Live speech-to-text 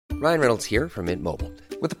Ryan Reynolds here from Mint Mobile.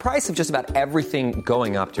 With the price of just about everything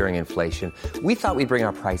going up during inflation, we thought we'd bring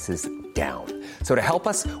our prices down. So to help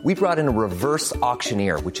us, we brought in a reverse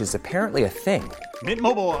auctioneer, which is apparently a thing. Mint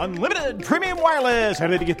Mobile Unlimited Premium Wireless. How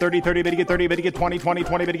to get 30, 30, bit to get 30, bit to get 20, 20,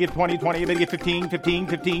 20, bit to get 20, 20, bit to get 15, 15,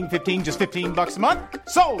 15, 15, just $15 a month?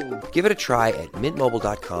 Sold! Give it a try at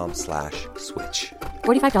mintmobile.com/switch.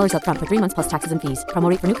 $45 up front for 3 months plus taxes and fees. Promo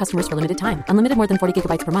rate for new customers for limited time. Unlimited more than 40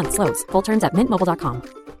 gigabytes per month. Slows full terms at mintmobile.com.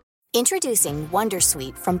 Introducing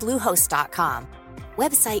Wondersuite from Bluehost.com.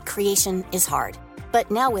 Website creation is hard, but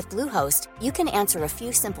now with Bluehost, you can answer a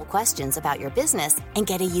few simple questions about your business and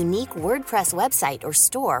get a unique WordPress website or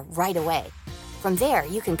store right away. From there,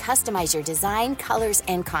 you can customize your design, colors,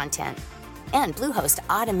 and content. And Bluehost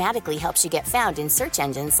automatically helps you get found in search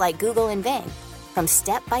engines like Google and Bing. From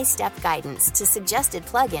step-by-step guidance to suggested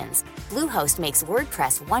plugins, Bluehost makes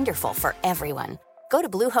WordPress wonderful for everyone. Go to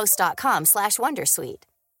bluehost.com/wondersuite.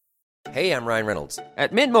 Hey, I'm Ryan Reynolds.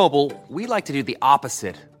 At Mint Mobile, we like to do the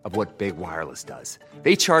opposite of what Big Wireless does.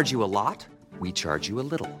 They charge you a lot, we charge you a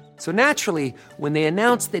little. So naturally, when they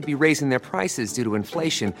announced they'd be raising their prices due to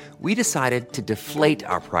inflation, we decided to deflate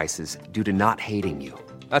our prices due to not hating you.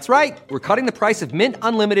 That's right. We're cutting the price of Mint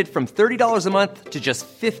Unlimited from $30 a month to just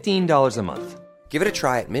 $15 a month. Give it a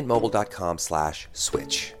try at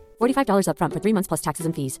mintmobile.com/switch. $45 up front for 3 months plus taxes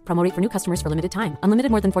and fees. Promo rate for new customers for limited time. Unlimited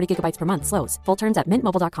more than 40 gigabytes per month. Slows full terms at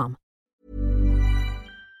mintmobile.com.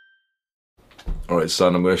 Alright,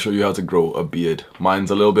 son, I'm going to show you how to grow a beard.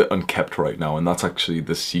 Mine's a little bit unkept right now, and that's actually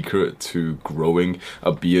the secret to growing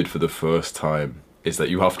a beard for the first time, is that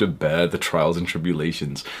you have to bear the trials and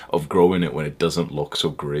tribulations of growing it when it doesn't look so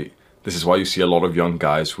great. This is why you see a lot of young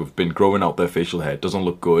guys who have been growing out their facial hair. It doesn't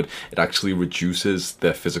look good. It actually reduces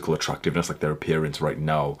their physical attractiveness, like their appearance right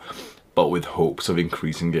now, but with hopes of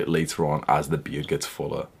increasing it later on as the beard gets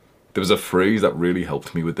fuller. There was a phrase that really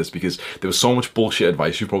helped me with this because there was so much bullshit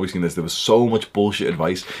advice. You've probably seen this. There was so much bullshit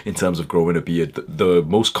advice in terms of growing a beard. The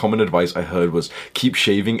most common advice I heard was keep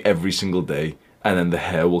shaving every single day and then the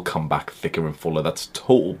hair will come back thicker and fuller. That's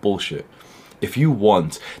total bullshit. If you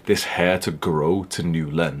want this hair to grow to new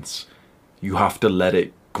lengths, you have to let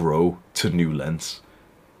it grow to new lengths.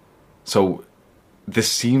 So this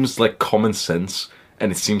seems like common sense, and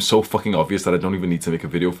it seems so fucking obvious that I don't even need to make a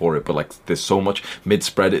video for it, but like there's so much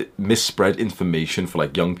misspread information for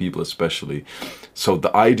like young people especially. So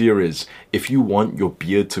the idea is, if you want your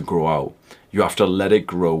beard to grow out, you have to let it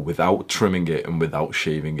grow without trimming it and without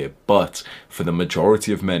shaving it. But for the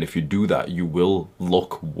majority of men, if you do that, you will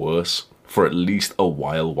look worse for at least a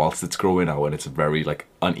while whilst it's growing out, and it's very like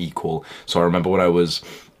unequal. So I remember when I was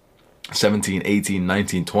 17, 18,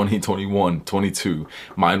 19, 20, 21, 22,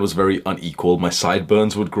 mine was very unequal. My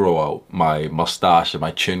sideburns would grow out, my mustache and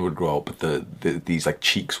my chin would grow out, but these like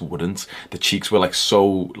cheeks wouldn't. The cheeks were like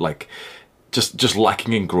so like just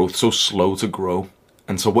lacking in growth, so slow to grow.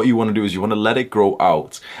 And so what you want to do is you want to let it grow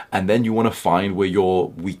out, and then you want to find where your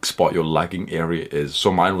weak spot, your lagging area is.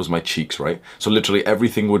 So mine was my cheeks, right? So literally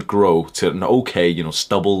everything would grow to an okay,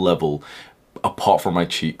 stubble level apart from my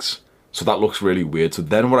cheeks. So that looks really weird. So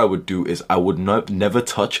then what I would do is I would never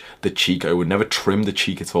touch the cheek. I would never trim the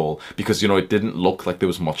cheek at all because, it didn't look like there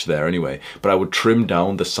was much there anyway. But I would trim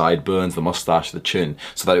down the sideburns, the mustache, the chin,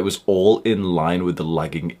 so that it was all in line with the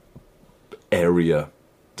lagging area.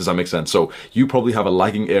 Does that make sense? So you probably have a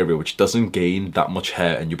lagging area which doesn't gain that much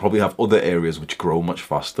hair, and you probably have other areas which grow much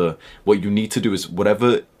faster. What you need to do is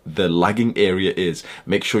whatever the lagging area is,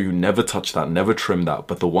 make sure you never touch that, never trim that,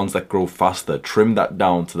 but the ones that grow faster, trim that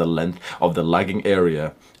down to the length of the lagging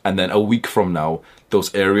area. And then a week from now,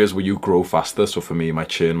 those areas where you grow faster, so for me, my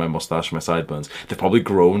chin, my mustache, my sideburns, they've probably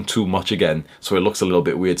grown too much again, so it looks a little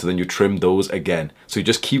bit weird. So then you trim those again. So you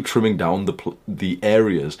just keep trimming down the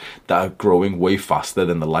areas that are growing way faster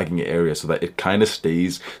than the lagging area, so that it kind of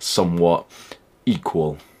stays somewhat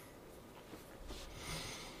equal.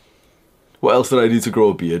 What else did I do to grow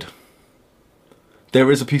a beard? There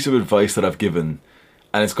is a piece of advice that I've given,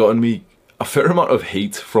 and it's gotten me a fair amount of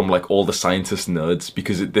hate from like all the scientist nerds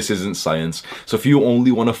because this isn't science. So if you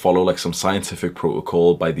only want to follow like some scientific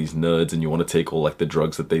protocol by these nerds and you want to take all like the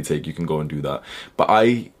drugs that they take, you can go and do that. But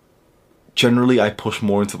I push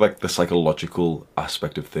more into like the psychological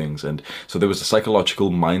aspect of things. And so there was a psychological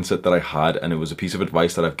mindset that I had, and it was a piece of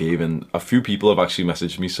advice that I've given. A few people have actually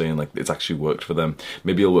messaged me saying like it's actually worked for them.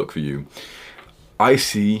 Maybe it'll work for you. I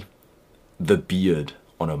see the beard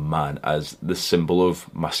on a man as the symbol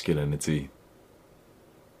of masculinity.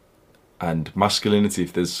 And masculinity,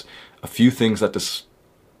 if there's a few things that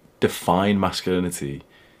define masculinity,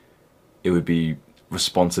 it would be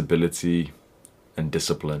responsibility and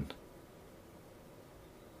discipline.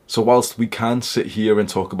 So whilst we can sit here and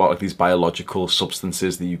talk about like these biological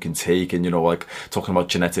substances that you can take and, you know, like talking about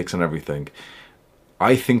genetics and everything,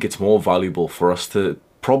 I think it's more valuable for us to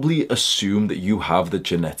probably assume that you have the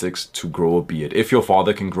genetics to grow a beard. If your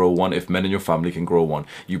father can grow one, if men in your family can grow one,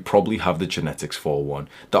 you probably have the genetics for one.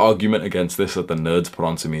 The argument against this that the nerds put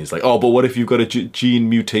onto me is like, oh, but what if you've got a gene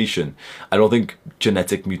mutation? I don't think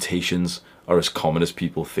genetic mutations are as common as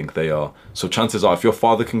people think they are. So chances are, if your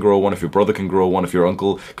father can grow one, if your brother can grow one, if your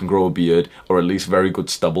uncle can grow a beard, or at least very good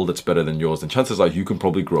stubble that's better than yours, then chances are you can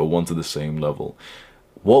probably grow one to the same level.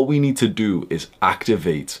 What we need to do is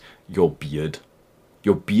activate your beard.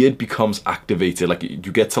 Your beard becomes activated. Like, you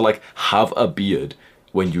get to like have a beard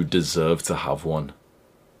when you deserve to have one.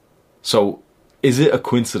 So is it a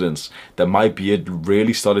coincidence that my beard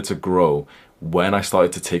really started to grow when I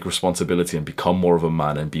started to take responsibility and become more of a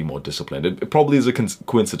man and be more disciplined? It probably is a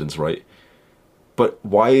coincidence, right? But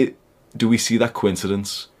why do we see that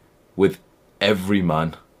coincidence with every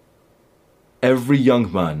man? Every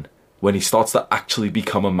young man, when he starts to actually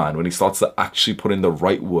become a man, when he starts to actually put in the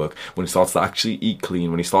right work, when he starts to actually eat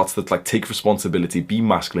clean, when he starts to like take responsibility, be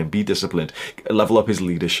masculine, be disciplined, level up his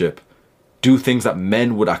leadership, do things that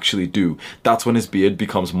men would actually do, that's when his beard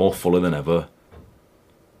becomes more fuller than ever.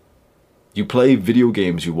 You play video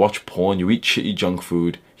games, you watch porn, you eat shitty junk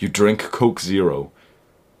food, you drink Coke Zero,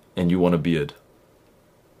 and you want a beard.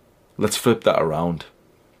 Let's flip that around.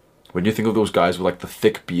 When you think of those guys with like the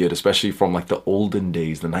thick beard, especially from like the olden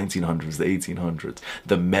days, the 1900s, the 1800s,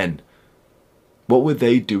 the men, what were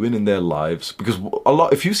they doing in their lives? Because a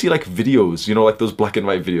lot, if you see like videos, you know, like those black and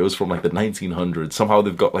white videos from like the 1900s, somehow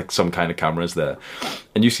they've got like some kind of cameras there,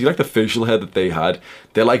 and you see like the facial hair that they had,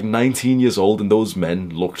 they're like 19 years old and those men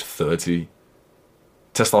looked 30.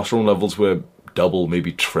 Testosterone levels were double,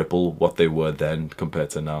 maybe triple what they were then compared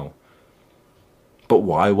to now. But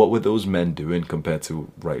why? What were those men doing compared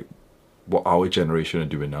to, right, what our generation are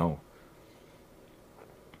doing now?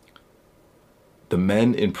 The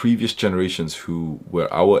men in previous generations who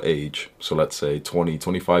were our age, so let's say 20,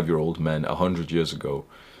 25-year-old men 100 years ago,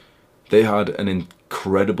 they had an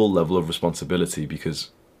incredible level of responsibility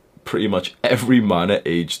because pretty much every man at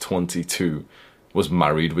age 22 was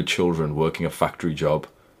married with children, working a factory job.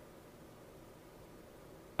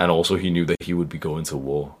 And also he knew that he would be going to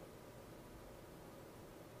war.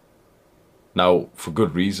 Now, for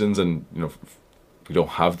good reasons, and you know, we don't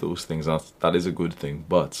have those things, that is a good thing,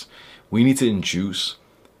 but we need to induce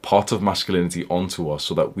part of masculinity onto us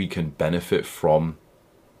so that we can benefit from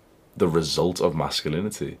the result of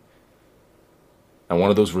masculinity. And one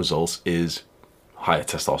of those results is higher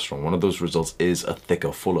testosterone. One of those results is a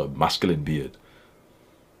thicker, fuller, masculine beard.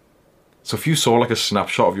 So if you saw like a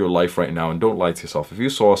snapshot of your life right now, and don't lie to yourself, if you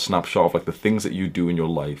saw a snapshot of like the things that you do in your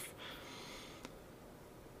life,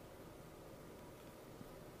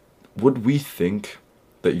 would we think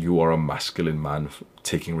that you are a masculine man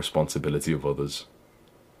taking responsibility of others?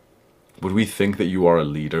 Would we think that you are a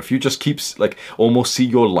leader? If you just keep, like, almost see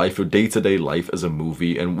your life, your day-to-day life as a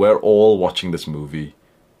movie, and we're all watching this movie,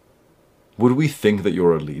 would we think that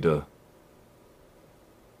you're a leader?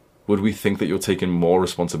 Would we think that you're taking more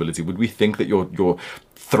responsibility? Would we think that you're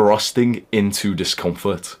thrusting into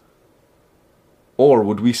discomfort? Or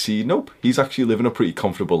would we see, nope, he's actually living a pretty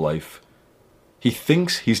comfortable life. He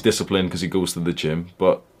thinks he's disciplined because he goes to the gym,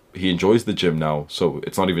 but he enjoys the gym now, so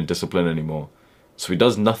it's not even discipline anymore. So he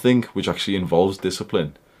does nothing which actually involves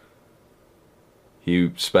discipline.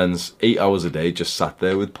 He spends 8 hours a day just sat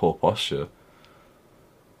there with poor posture.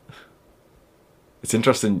 It's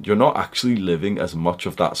interesting, you're not actually living as much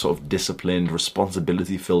of that sort of disciplined,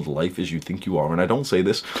 responsibility-filled life as you think you are. And I don't say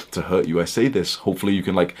this to hurt you. I say this, hopefully you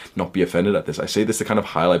can like not be offended at this. I say this to kind of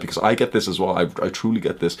highlight, because I get this as well. I truly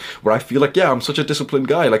get this, where I feel like, yeah, I'm such a disciplined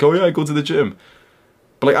guy. Like, oh yeah, I go to the gym.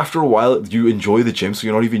 But like after a while, you enjoy the gym, so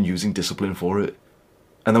you're not even using discipline for it.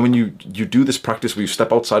 And then when you do this practice where you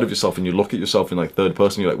step outside of yourself and you look at yourself in like third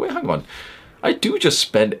person, you're like, wait, hang on. I do just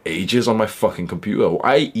spend ages on my fucking computer.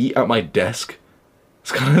 I eat at my desk.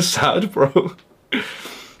 It's kind of sad, bro.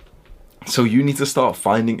 So you need to start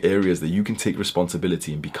finding areas that you can take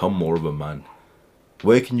responsibility and become more of a man.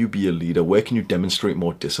 Where can you be a leader? Where can you demonstrate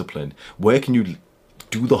more discipline? Where can you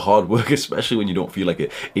do the hard work, especially when you don't feel like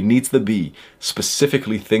it? It needs to be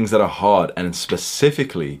specifically things that are hard, and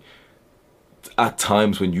specifically at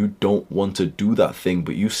times when you don't want to do that thing,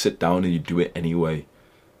 but you sit down and you do it anyway.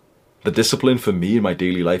 The discipline for me in my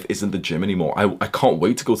daily life isn't the gym anymore. I can't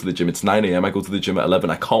wait to go to the gym. It's 9 a.m. I go to the gym at 11.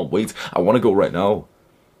 I can't wait. I want to go right now.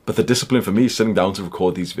 But the discipline for me is sitting down to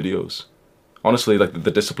record these videos. Honestly, like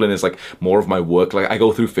the discipline is like more of my work. Like I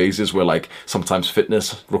go through phases where like sometimes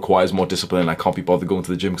fitness requires more discipline and I can't be bothered going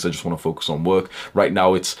to the gym because I just want to focus on work. Right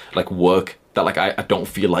now it's like work that like I don't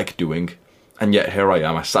feel like doing. And yet here I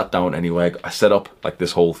am. I sat down anyway. I set up like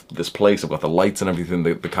this place. I've got the lights and everything,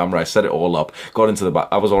 the camera. I set it all up. Got into the bath.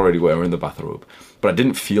 I was already wearing the bathrobe, but I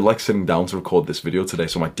didn't feel like sitting down to record this video today.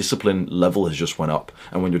 So my discipline level has just went up.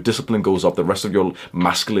 And when your discipline goes up, the rest of your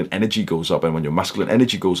masculine energy goes up. And when your masculine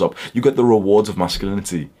energy goes up, you get the rewards of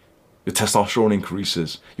masculinity. Your testosterone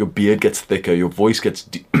increases. Your beard gets thicker. Your voice gets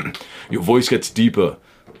your voice gets deeper.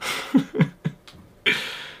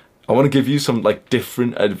 I want to give you some like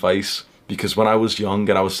different advice. Because when I was young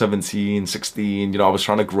and I was 17, 16, you know, I was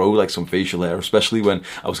trying to grow like some facial hair, especially when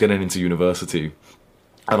I was getting into university.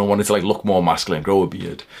 And I wanted to like look more masculine, grow a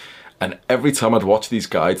beard. And every time I'd watch these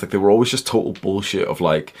guides, like they were always just total bullshit of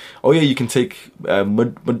like, oh yeah, you can take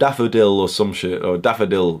daffodil or some shit, or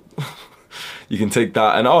daffodil. You can take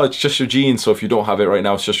that and oh, it's just your genes. So if you don't have it right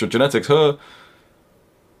now, it's just your genetics, huh?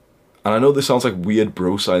 And I know this sounds like weird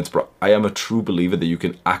bro science, but I am a true believer that you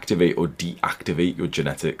can activate or deactivate your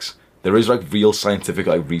genetics. There is like real scientific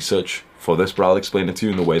like research for this, but I'll explain it to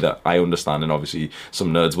you in the way that I understand. And obviously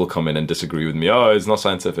some nerds will come in and disagree with me. Oh, it's not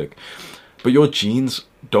scientific. But your genes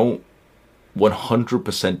don't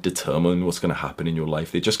 100% determine what's going to happen in your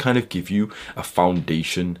life. They just kind of give you a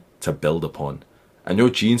foundation to build upon. And your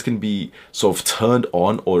genes can be sort of turned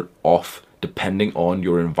on or off depending on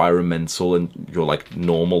your environmental and your like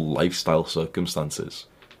normal lifestyle circumstances.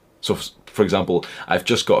 So for example, I've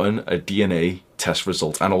just gotten a DNA test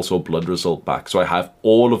result and also a blood result back. So I have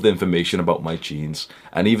all of the information about my genes.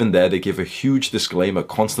 And even there, they give a huge disclaimer,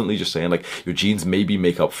 constantly just saying like your genes maybe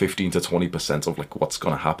make up 15 to 20% of like what's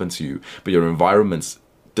going to happen to you. But your environment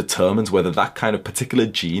determines whether that kind of particular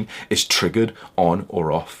gene is triggered on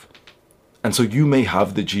or off. And so you may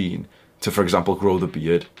have the gene to, for example, grow the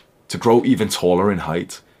beard, to grow even taller in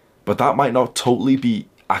height. But that might not totally be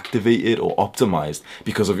activated or optimized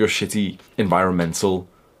because of your shitty environmental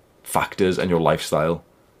factors and your lifestyle.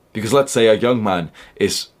 Because let's say a young man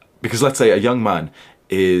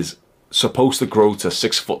is supposed to grow to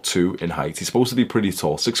 6'2" in height. He's supposed to be pretty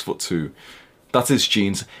tall, 6'2". That's his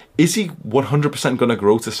genes. Is he 100% going to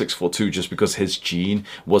grow to 6'2" just because his gene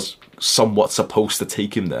was somewhat supposed to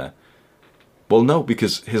take him there? Well, no,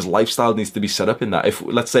 because his lifestyle needs to be set up in that. If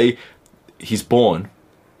let's say he's born,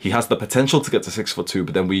 he has the potential to get to 6'2",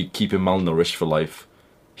 but then we keep him malnourished for life.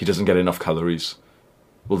 He doesn't get enough calories.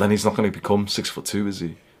 Well, then he's not going to become 6'2", is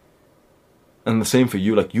he? And the same for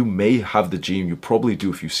you. Like, you may have the gene. You probably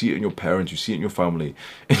do. If you see it in your parents, you see it in your family,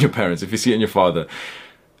 in your parents. If you see it in your father,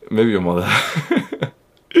 maybe your mother.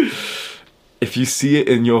 If you see it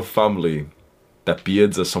in your family that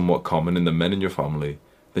beards are somewhat common in the men in your family,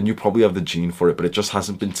 then you probably have the gene for it, but it just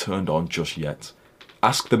hasn't been turned on just yet.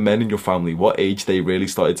 Ask the men in your family what age they really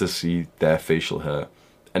started to see their facial hair.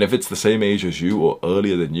 And if it's the same age as you or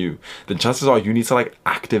earlier than you, then chances are you need to like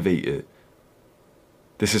activate it.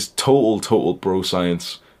 This is total bro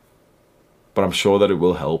science. But I'm sure that it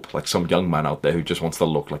will help like some young man out there who just wants to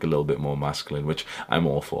look like a little bit more masculine, which I'm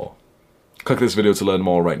all for. Click this video to learn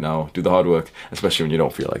more right now. Do the hard work, especially when you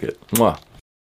don't feel like it. Mwah.